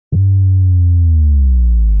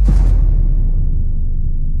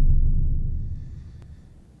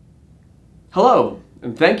Hello,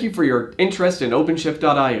 and thank you for your interest in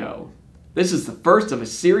OpenShift.io. This is the first of a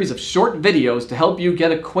series of short videos to help you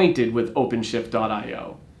get acquainted with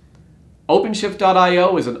OpenShift.io.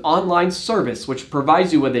 OpenShift.io is an online service which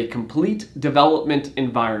provides you with a complete development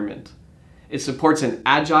environment. It supports an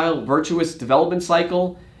agile, virtuous development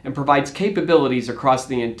cycle and provides capabilities across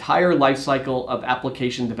the entire lifecycle of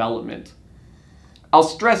application development. I'll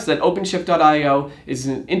stress that OpenShift.io is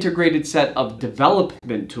an integrated set of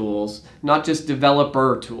development tools, not just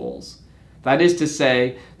developer tools. That is to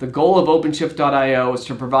say, the goal of OpenShift.io is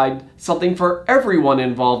to provide something for everyone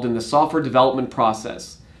involved in the software development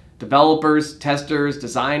process. Developers, testers,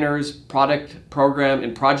 designers, product, program,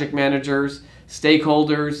 and project managers,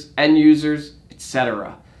 stakeholders, end users,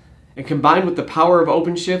 etc. And combined with the power of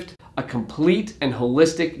OpenShift, a complete and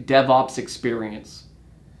holistic DevOps experience.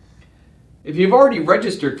 If you've already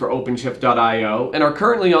registered for OpenShift.io and are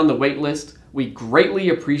currently on the waitlist, we greatly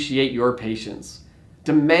appreciate your patience.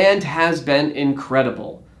 Demand has been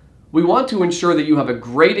incredible. We want to ensure that you have a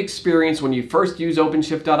great experience when you first use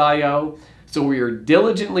OpenShift.io, so we are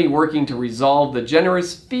diligently working to resolve the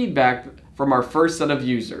generous feedback from our first set of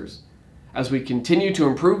users. As we continue to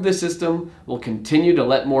improve the system, we'll continue to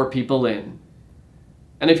let more people in.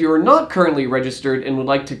 And if you are not currently registered and would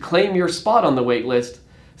like to claim your spot on the waitlist,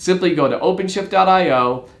 simply go to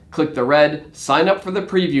OpenShift.io, click the red Sign Up for the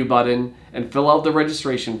Preview button, and fill out the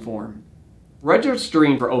registration form.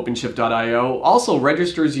 Registering for OpenShift.io also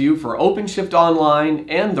registers you for OpenShift Online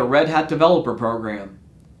and the Red Hat Developer Program.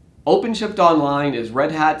 OpenShift Online is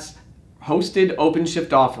Red Hat's hosted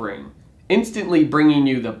OpenShift offering, instantly bringing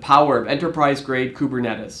you the power of enterprise-grade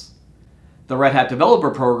Kubernetes. The Red Hat Developer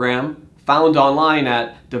Program, found online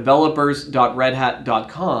at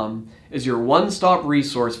developers.redhat.com, is your one-stop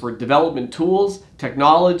resource for development tools,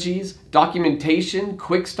 technologies, documentation,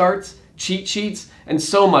 quick starts, cheat sheets, and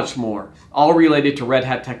so much more, all related to Red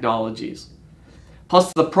Hat technologies.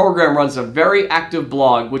 Plus, the program runs a very active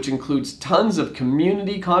blog which includes tons of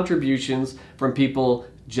community contributions from people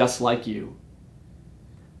just like you.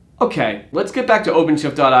 Okay, let's get back to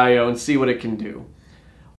OpenShift.io and see what it can do.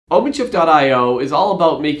 OpenShift.io is all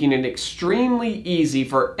about making it extremely easy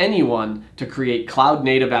for anyone to create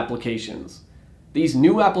cloud-native applications. These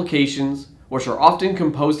new applications, which are often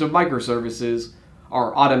composed of microservices,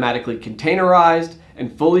 are automatically containerized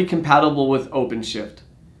and fully compatible with OpenShift.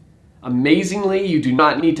 Amazingly, you do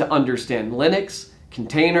not need to understand Linux,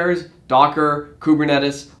 containers, Docker,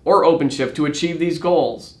 Kubernetes, or OpenShift to achieve these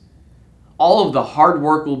goals. All of the hard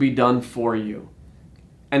work will be done for you.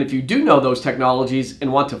 And if you do know those technologies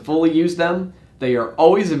and want to fully use them, they are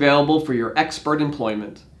always available for your expert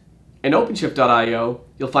employment. In OpenShift.io,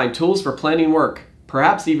 you'll find tools for planning work,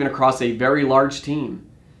 perhaps even across a very large team.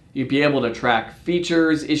 You'll be able to track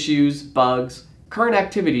features, issues, bugs, current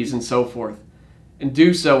activities, and so forth, and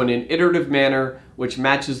do so in an iterative manner which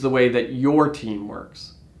matches the way that your team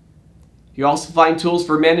works. You also find tools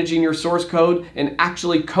for managing your source code and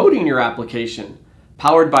actually coding your application,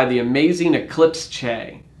 powered by the amazing Eclipse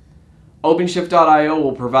Che. OpenShift.io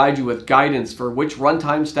will provide you with guidance for which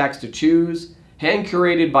runtime stacks to choose,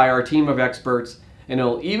 hand-curated by our team of experts, and it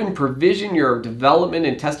will even provision your development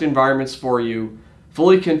and test environments for you,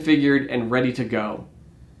 fully configured and ready to go.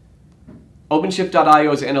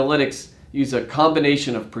 OpenShift.io's analytics use a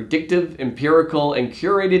combination of predictive, empirical, and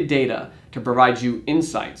curated data to provide you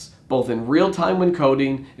insights, both in real time when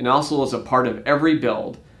coding and also as a part of every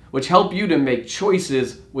build, which help you to make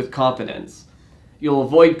choices with confidence. You'll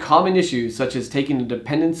avoid common issues such as taking a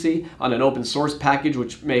dependency on an open source package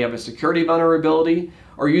which may have a security vulnerability,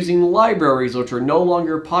 or using libraries which are no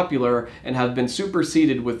longer popular and have been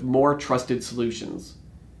superseded with more trusted solutions.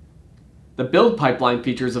 The build pipeline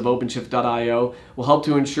features of OpenShift.io will help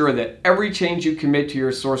to ensure that every change you commit to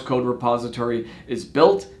your source code repository is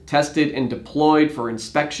built, tested, and deployed for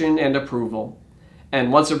inspection and approval.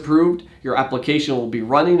 And once approved, your application will be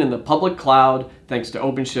running in the public cloud thanks to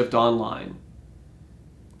OpenShift Online.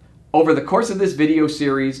 Over the course of this video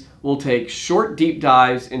series, we'll take short deep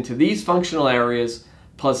dives into these functional areas,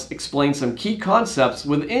 plus explain some key concepts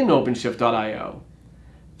within OpenShift.io.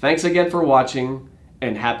 Thanks again for watching,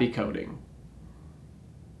 and happy coding.